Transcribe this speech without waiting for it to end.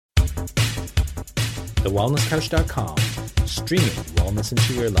TheWellnessCouch.com, streaming wellness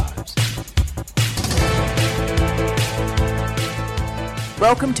into your lives.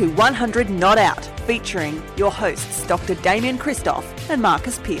 Welcome to 100 Not Out, featuring your hosts Dr. Damien Christoph and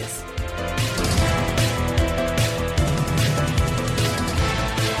Marcus Pearce.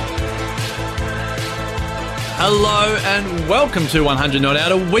 Hello and welcome to 100 Not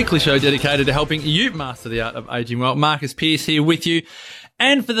Out, a weekly show dedicated to helping you master the art of aging well. Marcus Pearce here with you.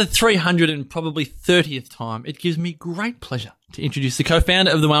 And for the 300 and probably 30th time, it gives me great pleasure to introduce the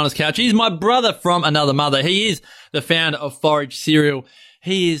co-founder of The Wellness Couch. He's my brother from another mother. He is the founder of Forage Cereal.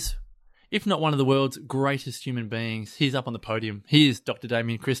 He is, if not one of the world's greatest human beings, he's up on the podium. He is Dr.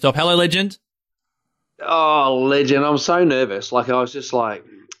 Damien Christoph. Hello, legend. Oh, legend. I'm so nervous. I was just like,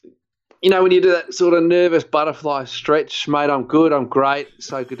 when you do that sort of nervous butterfly stretch, mate, I'm good, I'm great,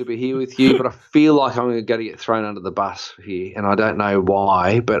 so good to be here with you, but I feel like I'm going to get thrown under the bus here, and I don't know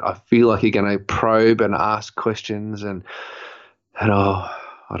why, but I feel like you're going to probe and ask questions, and I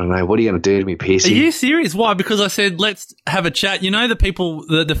don't know, what are you going to do to me, Piercy? Are you serious? Why? Because I said, let's have a chat. You know, the people,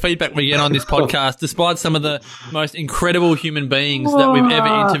 the feedback we get on this podcast, despite some of the most incredible human beings that we've ever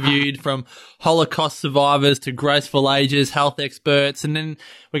interviewed, from Holocaust survivors to graceful ages, health experts, and then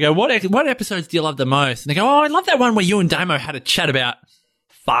we go, what episodes do you love the most? And they go, I love that one where you and Damo had a chat about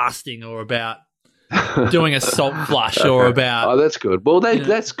fasting or about doing a salt flush or about... Oh, that's good. Well,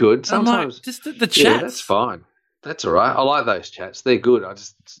 that's good. Sometimes... Like, just the chats. Yeah, that's fine. That's all right. I like those chats. They're good. I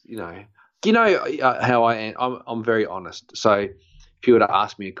just, how I am. I'm very honest. So if you were to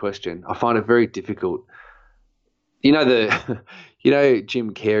ask me a question, I find it very difficult. Jim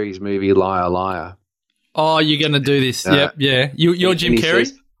Carrey's movie Liar Liar. Oh, you're going to do this. Yep. Yeah. You're Jim Carrey?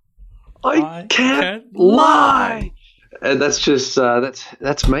 Says, I can't lie. And that's just,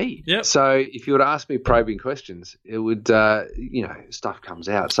 that's me. Yep. So if you were to ask me probing questions, it would, stuff comes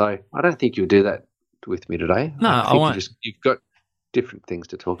out. So I don't think you'll do that with me today. No, I won't. You've got different things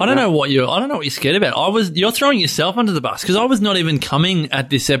to talk about. I don't know what you're scared about. You're throwing yourself under the bus, because I was not even coming at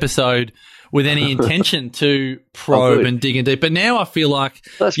this episode with any intention to probe and dig in deep. But now I feel like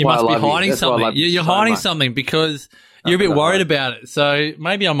you must be hiding something. You're hiding something because you're a bit worried about it. So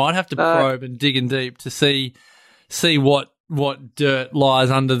maybe I might have to probe and dig in deep to see what dirt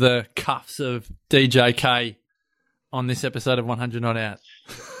lies under the cuffs of DJK on this episode of 100 Not Out.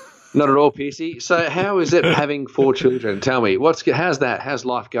 Not at all, Piercy. So how is it having 4 children? Tell me, how's that? How's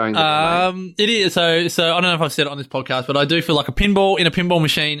life going there, mate? It is. So I don't know if I've said it on this podcast, but I do feel like a pinball in a pinball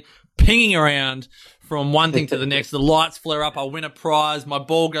machine, pinging around from one thing to the next. The lights flare up. I win a prize. My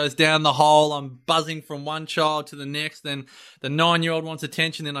ball goes down the hole. I'm buzzing from one child to the next. Then the 9-year-old wants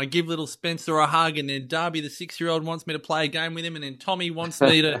attention. Then I give little Spencer a hug. And then Darby, the 6-year-old, wants me to play a game with him. And then Tommy wants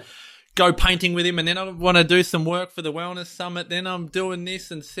me to go painting with him, and then I want to do some work for the Wellness Summit. Then I'm doing this,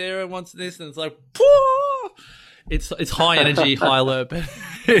 and Sarah wants this, and it's like, it's high energy, high alert, but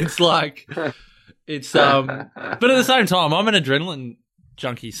it's like, but at the same time, I'm an adrenaline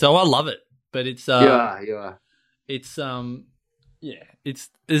junkie, so I love it. But it's yeah. It's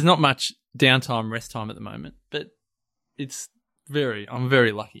there's not much downtime, rest time at the moment, but I'm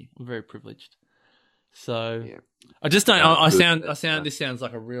very lucky, I'm very privileged. So yeah. I just don't. This sounds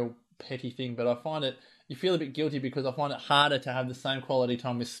like a real petty thing, but I find you feel a bit guilty because I find it harder to have the same quality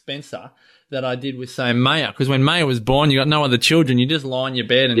time with Spencer that I did with, say, Maya. Because when Maya was born, you got no other children. You just lie in your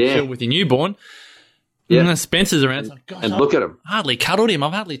bed and chill with your newborn. Yeah. And then Spencer's around. It's like, gosh, and look at him. I hardly cuddled him.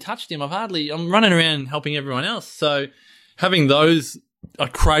 I've hardly touched him. I'm running around helping everyone else. So having those, I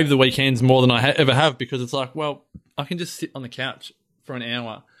crave the weekends more than I ever have, because it's like, well, I can just sit on the couch for an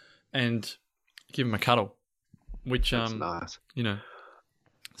hour and give him a cuddle, which, that's nice.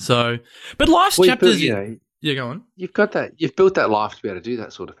 So, but life's chapters. Go on. You've got that. You've built that life to be able to do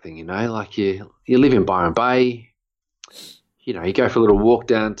that sort of thing. Like you live in Byron Bay. You go for a little walk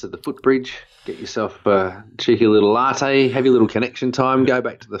down to the footbridge, get yourself a cheeky little latte, have your little connection time, go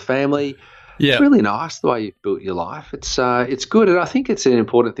back to the family. Yeah, it's really nice the way you've built your life. It's good, and I think it's an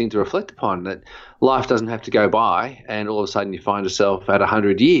important thing to reflect upon, that life doesn't have to go by, and all of a sudden you find yourself at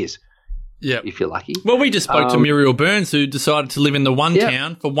 100 years. Yeah, if you're lucky. Well, we just spoke to Muriel Burns, who decided to live in the one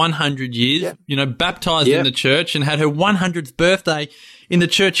town for 100 years. Baptized in the church, and had her 100th birthday in the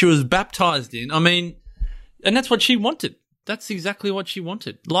church she was baptized in. I mean, and that's what she wanted. That's exactly what she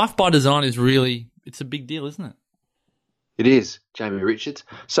wanted. Life by design it's a big deal, isn't it? It is, Jamie Richards.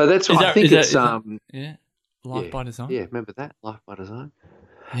 So that's what I think it's. Life by design. Yeah, remember that, Life by Design.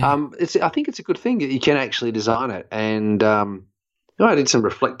 Yeah. I think it's a good thing that you can actually design it, and I did some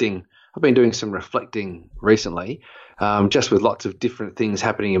reflecting. I've been doing some reflecting recently, just with lots of different things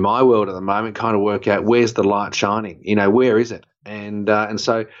happening in my world at the moment, kind of work out where's the light shining, where is it? And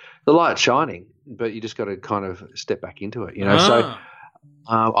so the light's shining, but you just got to kind of step back into it, you know. So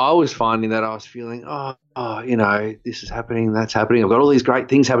I was finding that I was feeling, you know, this is happening, that's happening. I've got all these great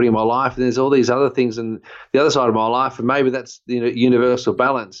things happening in my life, and there's all these other things in the other side of my life, and maybe that's the universal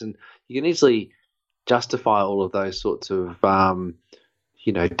balance. And you can easily justify all of those sorts of,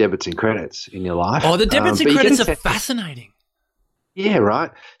 you know, debits and credits in your life. Oh, the debits and credits are fascinating. Yeah,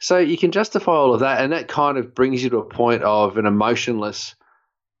 right. So you can justify all of that, and that kind of brings you to a point of an emotionless,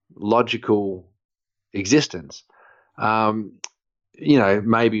 logical existence. You know,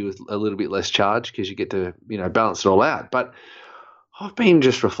 maybe with a little bit less charge because you get to, you know, balance it all out. But I've been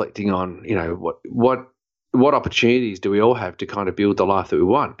just reflecting on, you know, what opportunities do we all have to kind of build the life that we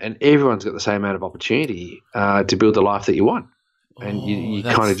want? And everyone's got the same amount of opportunity to build the life that you want. And you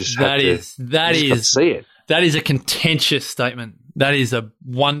kind of just have to see it. That is a contentious statement. That is a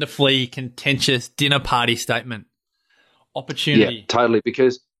wonderfully contentious dinner party statement. Opportunity. Yeah, totally.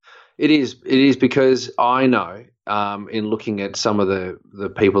 Because it is because I know, in looking at some of the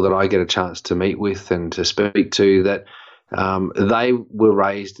people that I get a chance to meet with and to speak to, that they were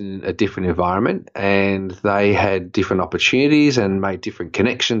raised in a different environment and they had different opportunities and made different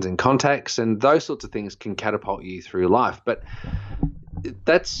connections and contacts, and those sorts of things can catapult you through life. But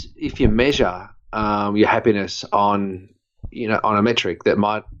that's if you measure your happiness on, you know, on a metric that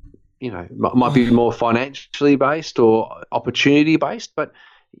might be more financially based or opportunity based. But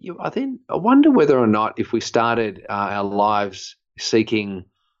I wonder whether or not if we started our lives seeking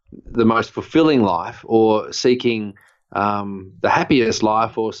the most fulfilling life, or seeking the happiest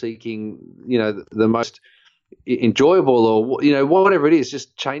life, or seeking, you know, the most enjoyable, or, you know, whatever it is,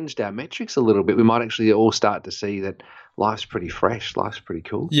 just changed our metrics a little bit, we might actually all start to see that life's pretty fresh, life's pretty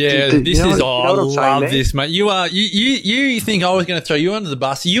cool. Yeah, I love this, mate. You think I was going to throw you under the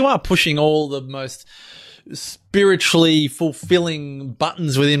bus? You are pushing all the most spiritually fulfilling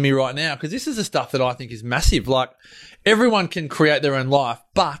buttons within me right now, because this is the stuff that I think is massive. Like, everyone can create their own life,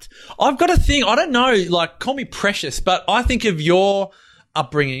 but I've got a thing. I don't know, like, call me precious, but I think of your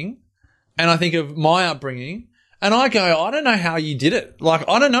upbringing and I think of my upbringing, and I go, I don't know how you did it. Like,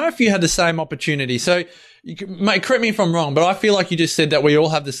 I don't know if you had the same opportunity. So, mate, correct me if I'm wrong, but I feel like you just said that we all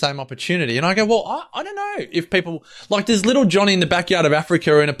have the same opportunity. And I go, well, I don't know if people, like, does little Johnny in the backyard of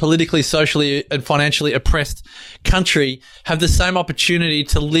Africa or in a politically, socially and financially oppressed country have the same opportunity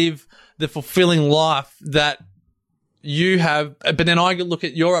to live the fulfilling life that you have? But then I look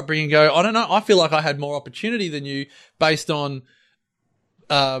at your upbringing and go, I don't know. I feel like I had more opportunity than you based on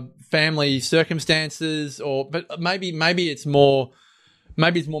family circumstances, but maybe it's more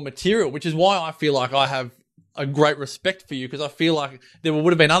material, which is why I feel like I have a great respect for you, because I feel like there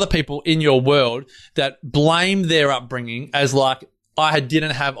would have been other people in your world that blame their upbringing as like, I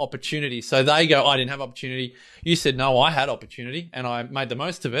didn't have opportunity. So they go, I didn't have opportunity. You said, no, I had opportunity and I made the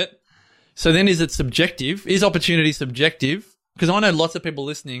most of it. So then is it subjective? Is opportunity subjective? Because I know lots of people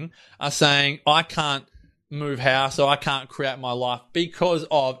listening are saying, I can't move house, or I can't create my life because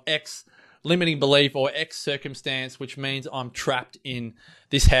of X limiting belief or X circumstance, which means I'm trapped in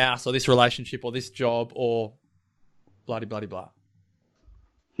this house or this relationship or this job or bloody, bloody, blah.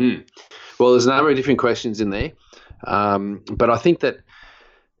 Well, there's a number of different questions in there. But I think that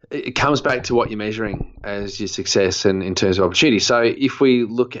it comes back to what you're measuring as your success and in terms of opportunity. So if we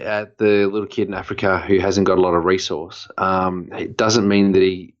look at the little kid in Africa who hasn't got a lot of resource, it doesn't mean that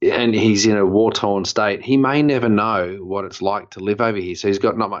he's in a war-torn state. He may never know what it's like to live over here. So he's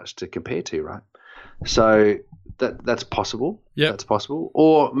got not much to compare to, right? So that's possible. Yeah, that's possible.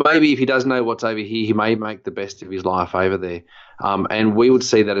 Or maybe if he does know what's over here, he may make the best of his life over there. And we would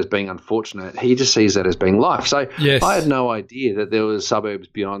see that as being unfortunate. He just sees that as being life. So yes. I had no idea that there was suburbs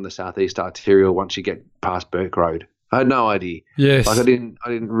beyond the Southeast Arterial once you get past Burke Road. I had no idea. Yes. Like I didn't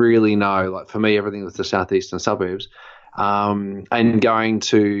really know. Like for me, everything was the southeastern suburbs. And going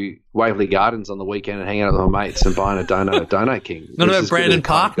to Waverley Gardens on the weekend and hanging out with my mates and buying a donut at Donut King. Not about Brandon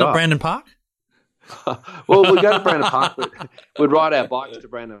Park? Not Brandon Park? Well, we'd go to Brandon Park, but we'd ride our bikes to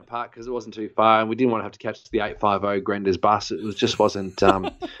Brandon Park because it wasn't too far, and we didn't want to have to catch the 850 Grenda's bus. It wasn't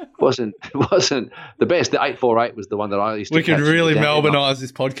the best. The 848 was the one that I used to. We could really Melbourneise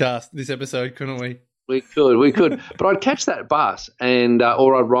this podcast, this episode, couldn't we? We could. But I'd catch that bus, and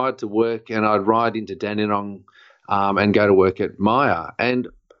or I'd ride to work, and I'd ride into Dandenong, and go to work at Maya, and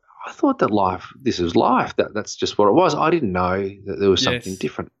I thought that this is life. That's just what it was. I didn't know that there was something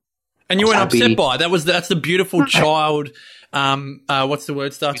different. And you weren't upset by it. That's the beautiful child. What's the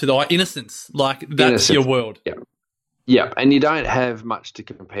word starts with I? Innocence. Like that's your world. Yeah. And you don't have much to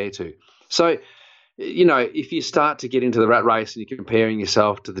compare to. So you know, if you start to get into the rat race and you're comparing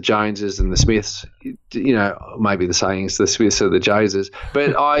yourself to the Joneses and the Smiths, you know, maybe the saying is the Smiths or the Joneses,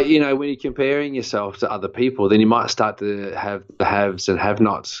 but you know, when you're comparing yourself to other people, then you might start to have the haves and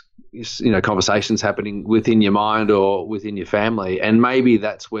have-nots, you know, conversations happening within your mind or within your family, and maybe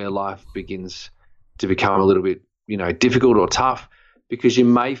that's where life begins to become a little bit, you know, difficult or tough, because you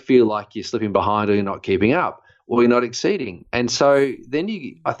may feel like you're slipping behind or you're not keeping up or you're not exceeding, and so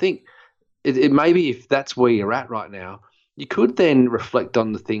then I think. It maybe if that's where you're at right now, you could then reflect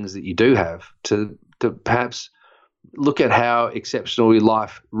on the things that you do have to perhaps look at how exceptional your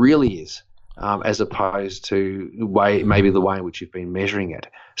life really is, as opposed to maybe the way in which you've been measuring it.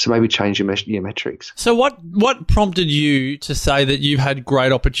 So maybe change your metrics. So what prompted you to say that you've had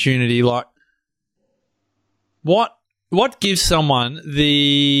great opportunity? Like, what gives someone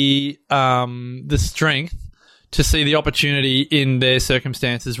the strength to see the opportunity in their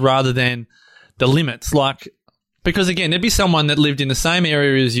circumstances rather than the limits? Like, because again, there'd be someone that lived in the same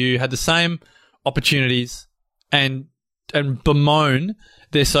area as you, had the same opportunities, and bemoan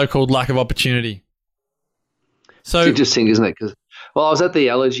their so-called lack of opportunity. So it's interesting, isn't it? Because, well, I was at the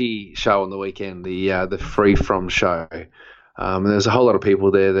allergy show on the weekend, the Free From show. And there was a whole lot of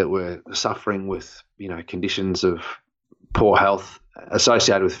people there that were suffering with, you know, conditions of poor health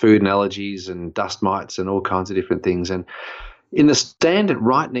associated with food and allergies and dust mites and all kinds of different things. And in the stand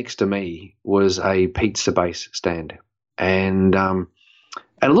right next to me was a pizza base stand. And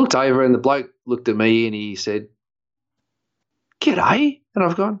I looked over and the bloke looked at me and he said, "G'day." And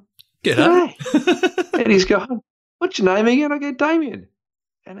I've gone, "G'day." And he's gone, "What's your name again?" I go, "Damien."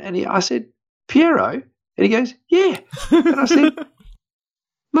 And I said, "Piero?" And he goes, "Yeah." And I said,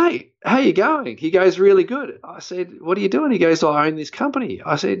 "Mate, how you going?" He goes, "Really good." I said, "What are you doing?" He goes, "I own this company."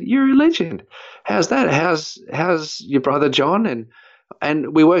 I said, "You're a legend. How's that? How's your brother John?"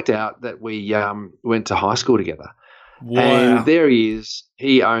 And we worked out that we went to high school together. Wow. And there he is.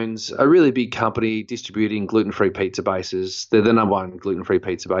 He owns a really big company distributing gluten-free pizza bases. They're the number one gluten-free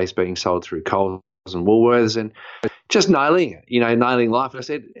pizza base being sold through Coles and Woolworths, and just nailing it, you know, nailing life. And I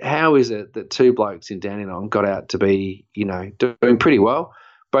said, how is it that two blokes in Dandenong got out to be, you know, doing pretty well?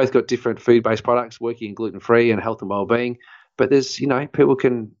 Both got different food-based products, working in gluten-free and health and well-being. But there's, you know, people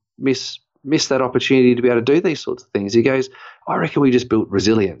can miss that opportunity to be able to do these sorts of things. He goes, "I reckon we just built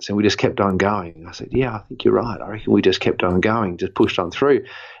resilience and we just kept on going." I said, "Yeah, I think you're right. I reckon we just kept on going, just pushed on through." And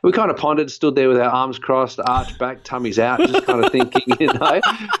we kind of pondered, stood there with our arms crossed, arched back, tummies out, just kind of thinking, you know,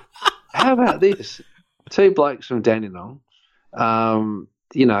 how about this? Two blokes from Dandenong,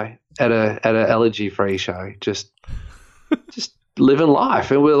 you know, at a allergy-free show, just living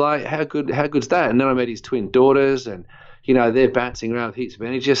life. And we're like, how good's that? And then I met his twin daughters, and you know, they're bouncing around with heaps of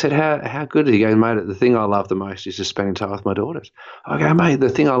energy. I said, how good is he? He goes, "Mate, the thing I love the most is just spending time with my daughters." I go, "Mate, the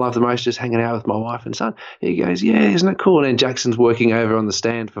thing I love the most is just hanging out with my wife and son." He goes, "Yeah, isn't it cool?" And then Jackson's working over on the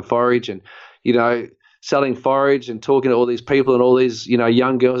stand for forage and, you know, selling forage and talking to all these people, and all these, you know,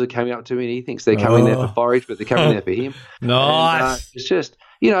 young girls are coming up to me, and he thinks they're coming there for forage, but they're coming there for him. Nice. And, it's just,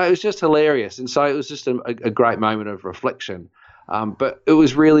 you know, it was just hilarious. And so it was just a great moment of reflection. But it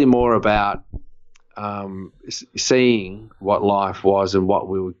was really more about seeing what life was and what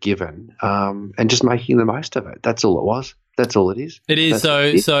we were given, and just making the most of it. That's all it was. That's all it is. It is.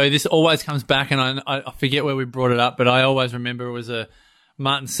 So this always comes back, and I forget where we brought it up, but I always remember it was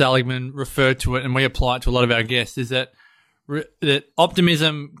Martin Seligman referred to it, and we apply it to a lot of our guests, is that that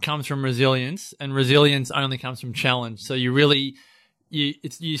optimism comes from resilience, and resilience only comes from challenge. So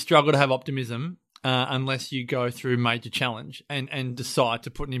you struggle to have optimism unless you go through major challenge and decide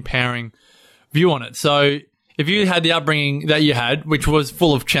to put an empowering view on it. So if you had the upbringing that you had, which was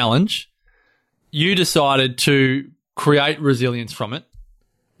full of challenge, you decided to create resilience from it,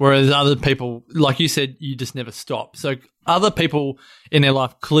 whereas other people, like you said, you just never stop. So other people in their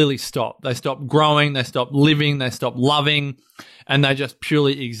life clearly stop. They stop growing, they stop living, they stop loving, and they just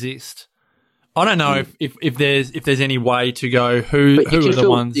purely exist. I don't know if there's any way to go who are the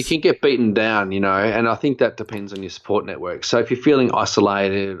ones. You can get beaten down, you know, and I think that depends on your support network. So if you're feeling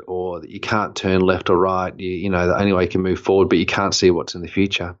isolated or that you can't turn left or right, you know, the only way you can move forward, but you can't see what's in the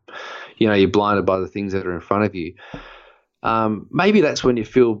future. You know, you're blinded by the things that are in front of you. Maybe that's when you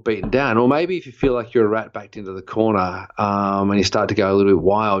feel beaten down, or maybe if you feel like you're a rat backed into the corner, and you start to go a little bit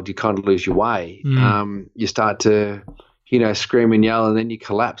wild, you kind of lose your way. You start to, you know, scream and yell, and then you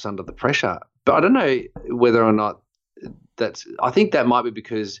collapse under the pressure. But I don't know whether or not I think that might be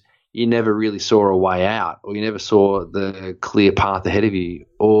because you never really saw a way out, or you never saw the clear path ahead of you,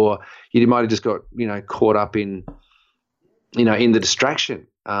 or you might have just got, you know, caught up in, you know, in the distraction,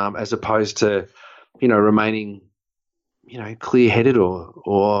 as opposed to, you know, remaining, clear-headed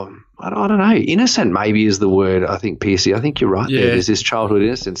or I don't know, innocent maybe is the word. I think, Piercy, I think you're right there. There's this childhood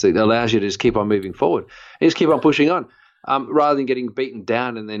innocence that allows you to just keep on moving forward and just keep on pushing on, rather than getting beaten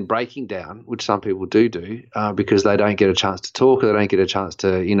down and then breaking down, which some people do because they don't get a chance to talk, or they don't get a chance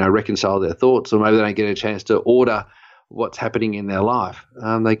to, reconcile their thoughts, or maybe they don't get a chance to order what's happening in their life.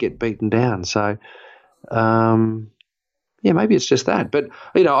 They get beaten down. So, maybe it's just that. But,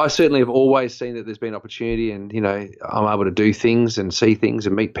 I certainly have always seen that there's been opportunity, and, I'm able to do things and see things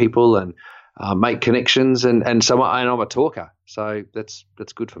and meet people and make connections. And I'm a talker. So that's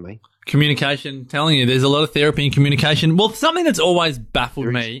good for me. Communication, telling you, there's a lot of therapy in communication. Well, something that's always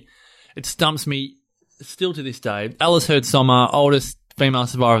baffled me, it stumps me still to this day. Alice Heard Sommer, oldest female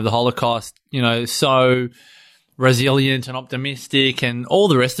survivor of the Holocaust, so resilient and optimistic and all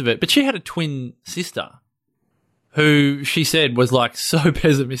the rest of it. But she had a twin sister who she said was like so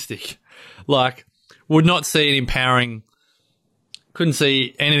pessimistic, like would not see an empowering, couldn't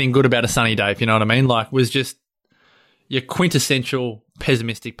see anything good about a sunny day, if you know what I mean, like was just your quintessential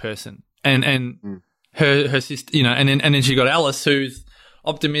pessimistic person. And her sister, and then she got Alice, who's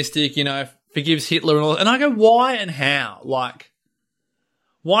optimistic, forgives Hitler and all. And I go, why and how? Like,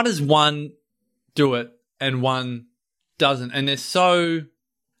 why does one do it and one doesn't? And they're so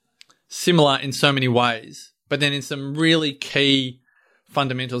similar in so many ways, but then in some really key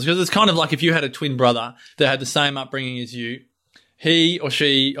fundamentals. Because it's kind of like if you had a twin brother that had the same upbringing as you, he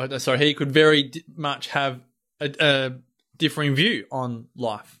could very much have a differing view on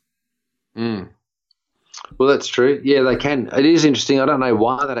life. Well, that's true. Yeah, they can. It is interesting. I don't know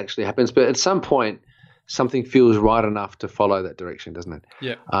why that actually happens, but at some point something feels right enough to follow that direction, doesn't it?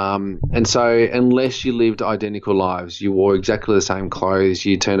 Yeah. And so unless you lived identical lives, you wore exactly the same clothes,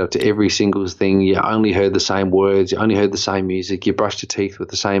 you turned up to every single thing, you only heard the same words, you only heard the same music, you brushed your teeth with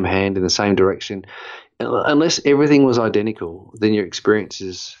the same hand in the same direction, unless everything was identical, then your experience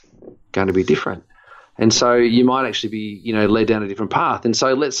is going to be different. And so you might actually be, led down a different path. And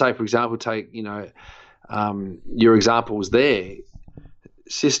so let's say, for example, take, your examples there,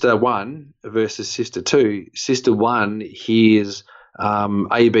 sister one versus sister two. Sister one hears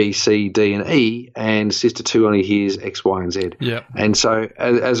A, B, C, D, and E, and sister two only hears X, Y, and Z. Yeah. And so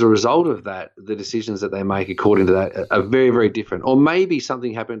as a result of that, the decisions that they make according to that are very, very different. Or maybe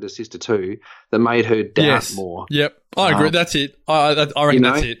something happened to sister two that made her doubt more. Yep. I agree. That's it. I reckon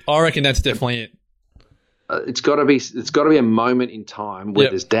that's it. I reckon that's definitely it. It's got to be a moment in time where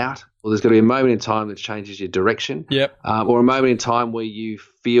there's doubt, or there's got to be a moment in time that changes your direction. Yep. Or a moment in time where you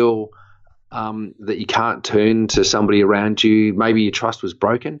feel that you can't turn to somebody around you. Maybe your trust was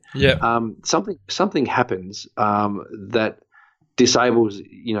broken. Yeah. Something happens that disables,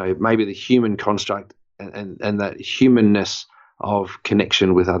 maybe the human construct and that humanness of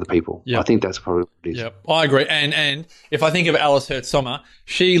connection with other people. Yep. I think that's probably what it is. Yep, I agree. And if I think of Alice Heard Sommer,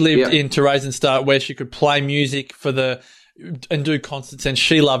 she lived in Theresienstadt where she could play music and do concerts, and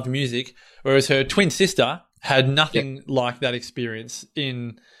she loved music, whereas her twin sister had nothing like that experience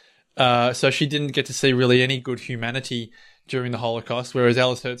so she didn't get to see really any good humanity during the Holocaust, whereas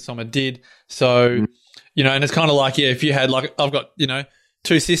Alice Heard Sommer did. So, and it's kind of like, if you had I've got,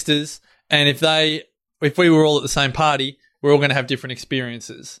 two sisters, and if we were all at the same party, we're all going to have different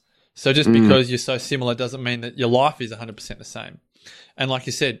experiences. So just because you're so similar doesn't mean that your life is 100% the same. And like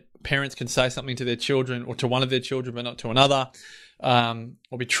you said, parents can say something to their children or to one of their children but not to another,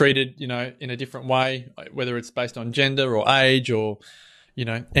 or be treated, in a different way, whether it's based on gender or age or,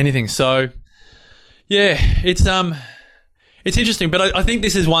 anything. So, yeah, it's interesting. But I think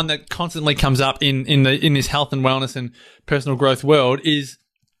this is one that constantly comes up in this health and wellness and personal growth world is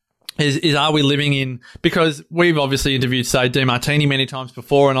are we living in, because we've obviously interviewed, say, DeMartini many times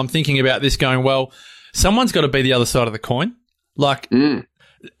before, and I'm thinking about this going, well, someone's got to be the other side of the coin. But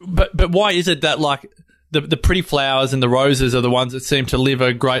why is it that the pretty flowers and the roses are the ones that seem to live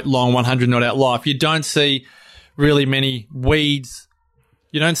a great long 100 not out life? You don't see really many weeds.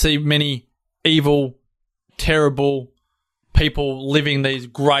 You don't see many evil, terrible people living these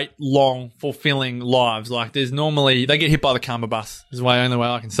great, long, fulfilling lives. Like they get hit by the karma bus is the only way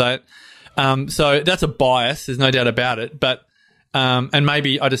I can say it. So that's a bias. There's no doubt about it. But, and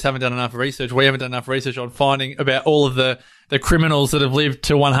maybe I just haven't done enough research. We haven't done enough research on finding about all of the criminals that have lived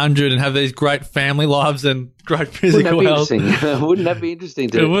to 100 and have these great family lives and great physical health. Wouldn't that be interesting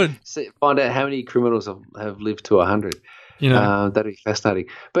to find out how many criminals have lived to 100? That'd be fascinating.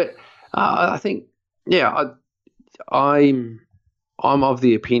 But I think, I'm of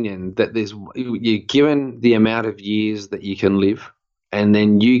the opinion that you're given the amount of years that you can live, and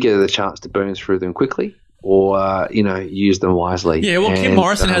then you get the chance to burn through them quickly, or use them wisely. Yeah, well, Kim And,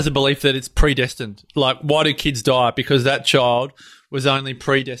 Morrison has a belief that it's predestined. Like, why do kids die? Because that child was only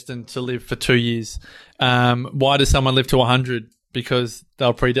predestined to live for 2 years. Why does someone live to 100? Because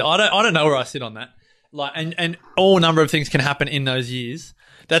they'll predestined. I don't know where I sit on that. Like, and all number of things can happen in those years.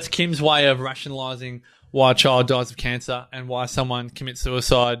 That's Kim's way of rationalising why a child dies of cancer and why someone commits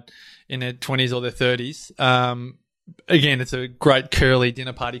suicide in their 20s or their 30s. Again, it's a great curly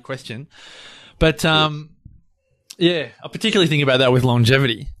dinner party question. But, yeah, I particularly think about that with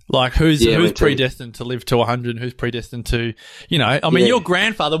longevity. Like, who's predestined to live to 100 and who's predestined to, your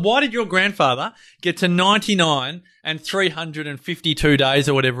grandfather, why did your grandfather get to 99 and 352 days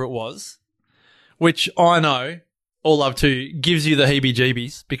or whatever it was, which I know, all up to, gives you the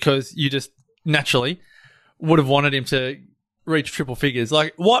heebie-jeebies because you just naturally would have wanted him to reach triple figures.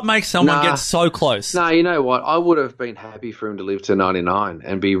 Like, what makes someone get so close? No, you know what? I would have been happy for him to live to 99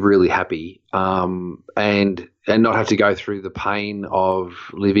 and be really happy, and not have to go through the pain of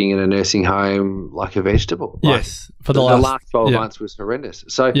living in a nursing home like a vegetable. Yes, for the last 12 months was horrendous.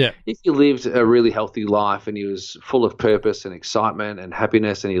 So if you lived a really healthy life and he was full of purpose and excitement and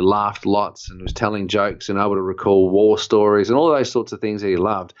happiness and he laughed lots and was telling jokes and able to recall war stories and all those sorts of things that he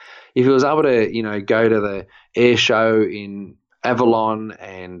loved, if he was able to, go to the air show in Avalon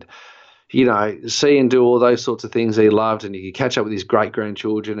and, see and do all those sorts of things that he loved, and he could catch up with his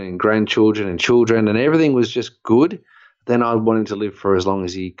great-grandchildren and grandchildren and children, and everything was just good, then I'd want him to live for as long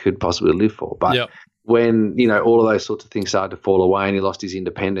as he could possibly live for. But when, all of those sorts of things started to fall away and he lost his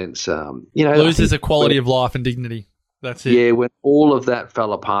independence, loses a quality of life and dignity. That's it. Yeah, when all of that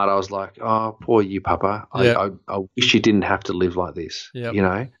fell apart, I was like, oh, poor you, Papa. I wish you didn't have to live like this,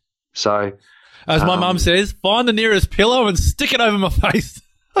 So, as my mum says, find the nearest pillow and stick it over my face.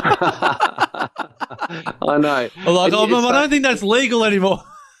 I know. I'm like, Mum, I don't think that's legal anymore.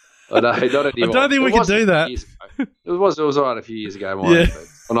 I know, not anymore. I don't think we can do that. It was all right a few years ago,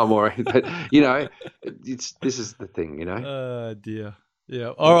 but not more. But this is the thing, Oh dear. Yeah.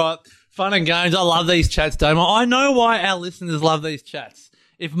 All right. Fun and games. I love these chats, Damo. I know why our listeners love these chats.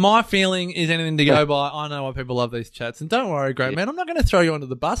 If my feeling is anything to go by, I know why people love these chats. And don't worry, great man, I'm not going to throw you under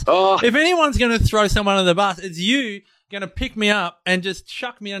the bus. Oh. If anyone's going to throw someone under the bus, it's you going to pick me up and just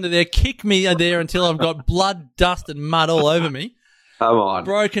chuck me under there, kick me there until I've got blood, dust, and mud all over me. Come on.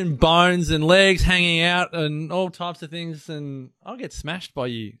 Broken bones and legs hanging out and all types of things, and I'll get smashed by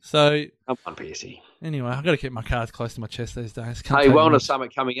you. So, come on, Piercy. Anyway, I've got to keep my cards close to my chest these days. Hey, Wellness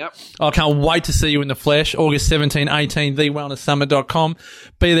Summit coming up. I can't wait to see you in the flesh. August 17, 18, thewellnesssummit.com.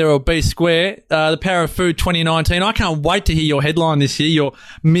 Be there or be square. The Power of Food 2019. I can't wait to hear your headline this year, your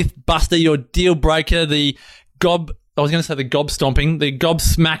myth buster, your deal breaker, the gob stomping, the gob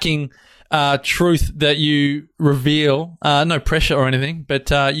smacking truth that you reveal. No pressure or anything,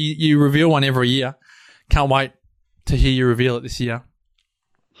 but you reveal one every year. Can't wait to hear you reveal it this year.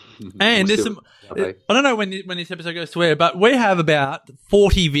 And there's some, I don't know when this episode goes to air, but we have about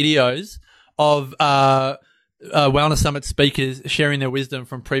 40 videos of Wellness Summit speakers sharing their wisdom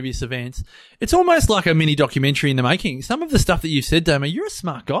from previous events. It's almost like a mini documentary in the making. Some of the stuff that you've said, Damo, you're a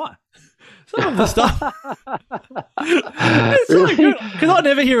smart guy. Some of the stuff. It's so good. Because I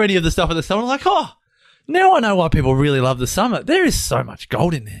never hear any of the stuff at the summit. I'm like, now I know why people really love the summit. There is so much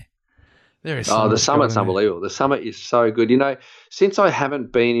gold in there. The summit's unbelievable. The summit is so good. Since I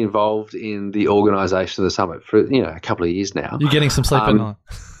haven't been involved in the organisation of the summit for a couple of years now, you're getting some sleep at night.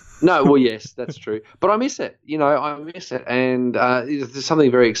 No, well, yes, that's true. But I miss it. I miss it, and there's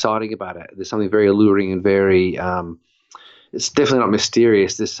something very exciting about it. There's something very alluring and very. It's definitely not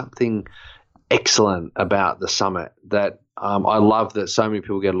mysterious. There's something excellent about the summit that I love that so many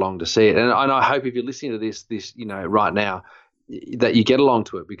people get along to see it, and I hope if you're listening to this right now, that you get along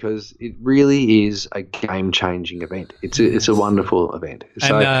to it because it really is a game-changing event. It's a wonderful event.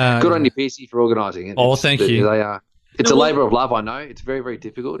 So good on you, PC, for organising it. Thank you. They are. It's a labour of love. I know it's very, very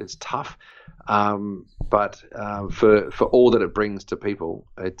difficult. It's tough, but for all that it brings to people,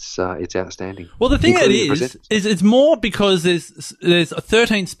 it's outstanding. Well, the thing that is it's more because there's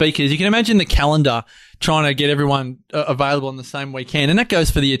 13 speakers. You can imagine the calendar trying to get everyone available on the same weekend, and that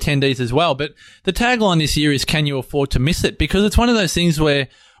goes for the attendees as well. But the tagline this year is "Can you afford to miss it?" Because it's one of those things where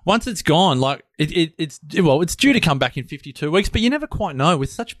once it's gone, like it's due to come back in 52 weeks, but you never quite know.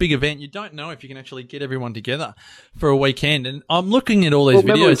 With such a big event, you don't know if you can actually get everyone together for a weekend. And I'm looking at all these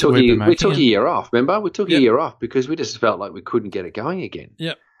videos. We took a year off. Remember, we took a year off because we just felt like we couldn't get it going again.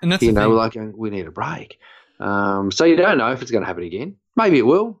 Yeah, and that's we're like we need a break. So you don't know if it's going to happen again. Maybe it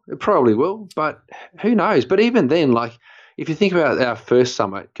will. It probably will, but who knows? But even then, like if you think about our first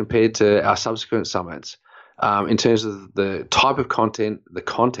summit compared to our subsequent summits. In terms of the type of content, and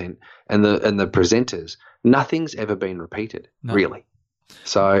the presenters, nothing's ever been repeated, really.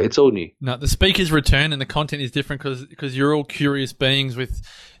 So it's all new. No, the speakers return and the content is different because you're all curious beings with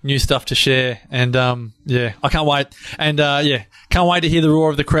new stuff to share. And, I can't wait. And, can't wait to hear the roar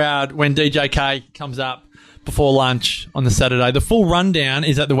of the crowd when DJ K comes up before lunch on the Saturday. The full rundown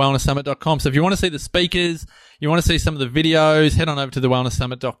is at thewellnesssummit.com. So if you want to see the speakers, you want to see some of the videos, head on over to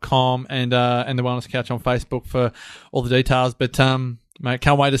thewellnesssummit.com and the Wellness Couch on Facebook for all the details. But, mate,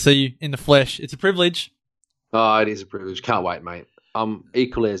 can't wait to see you in the flesh. It's a privilege. Oh, it is a privilege. Can't wait, mate. I'm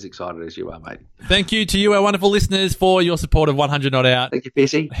equally as excited as you are, mate. Thank you to you, our wonderful listeners, for your support of 100 Not Out. Thank you,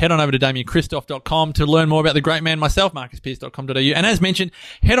 Piercy. Head on over to DamienChristoff.com to learn more about the great man, myself, MarcusPearce.com.au. And as mentioned,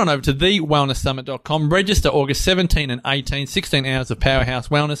 head on over to TheWellnessSummit.com. Register August 17 and 18, 16 hours of Powerhouse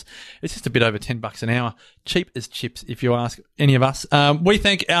Wellness. It's just a bit over $10 an hour. Cheap as chips, if you ask any of us. We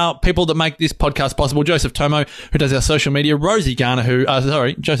thank our people that make this podcast possible. Joseph Tomo, who does our social media. Rosie Garner,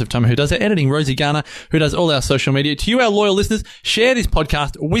 Joseph Tomo, who does our editing. Rosie Garner, who does all our social media. To you, our loyal listeners, share this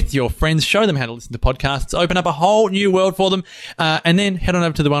podcast with your friends. Show them how to listen to podcasts. Open up a whole new world for them. And then head on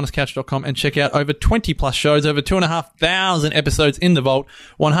over to thewellnesscouch.com and check out over 20 plus shows, over 2,500 episodes in the vault,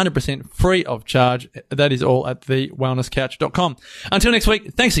 100% free of charge. That is all at thewellnesscouch.com. Until next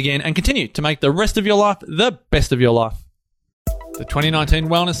week, thanks again and continue to make the rest of your life the best of your life. The 2019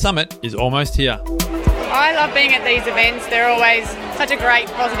 Wellness Summit is almost here. I love being at these events. They're always such a great,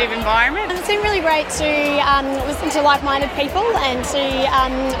 positive environment. It's been really great to listen to like-minded people and to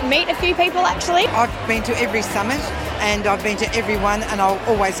meet a few people, actually. I've been to every summit and I've been to every one and I'll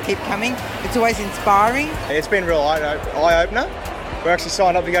always keep coming. It's always inspiring. It's been a real eye-opener. We're actually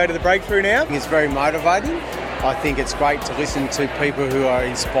signed up to go to the Breakthrough now. It's very motivating. I think it's great to listen to people who are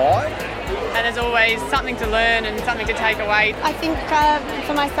inspired. And there's always something to learn and something to take away. I think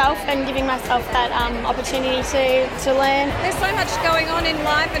for myself and giving myself that opportunity to learn. There's so much going on in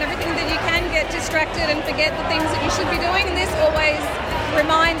life and everything that you can get distracted and forget the things that you should be doing, and this always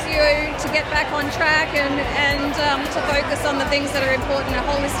reminds you to get back on track and to focus on the things that are important in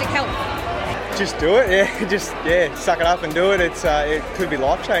holistic health. Just do it, suck it up and do it. It could be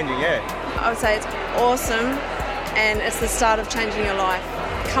life-changing, I would say it's awesome and it's the start of changing your life.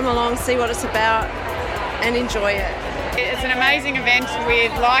 Come along, see what it's about and enjoy it. It's an amazing event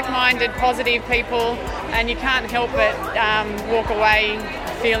with like-minded, positive people, and you can't help but walk away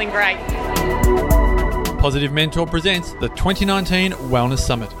feeling great. Positive Mentor presents the 2019 Wellness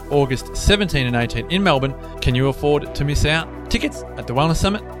Summit, August 17 and 18 in Melbourne. Can you afford to miss out? Tickets at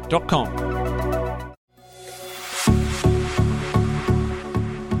thewellnesssummit.com.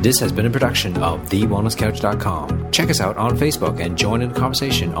 This has been a production of TheWellnessCouch.com. Check us out on Facebook and join in the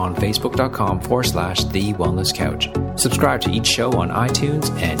conversation on Facebook.com/TheWellnessCouch. Subscribe to each show on iTunes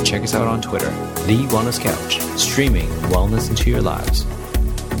and check us out on Twitter. The Wellness Couch, streaming wellness into your lives.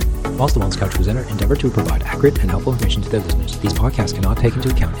 Whilst the Wellness Couch presenter endeavor to provide accurate and helpful information to their listeners, these podcasts cannot take into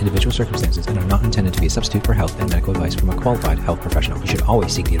account individual circumstances and are not intended to be a substitute for health and medical advice from a qualified health professional. You should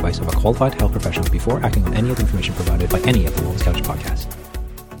always seek the advice of a qualified health professional before acting on any of the information provided by any of the Wellness Couch podcasts.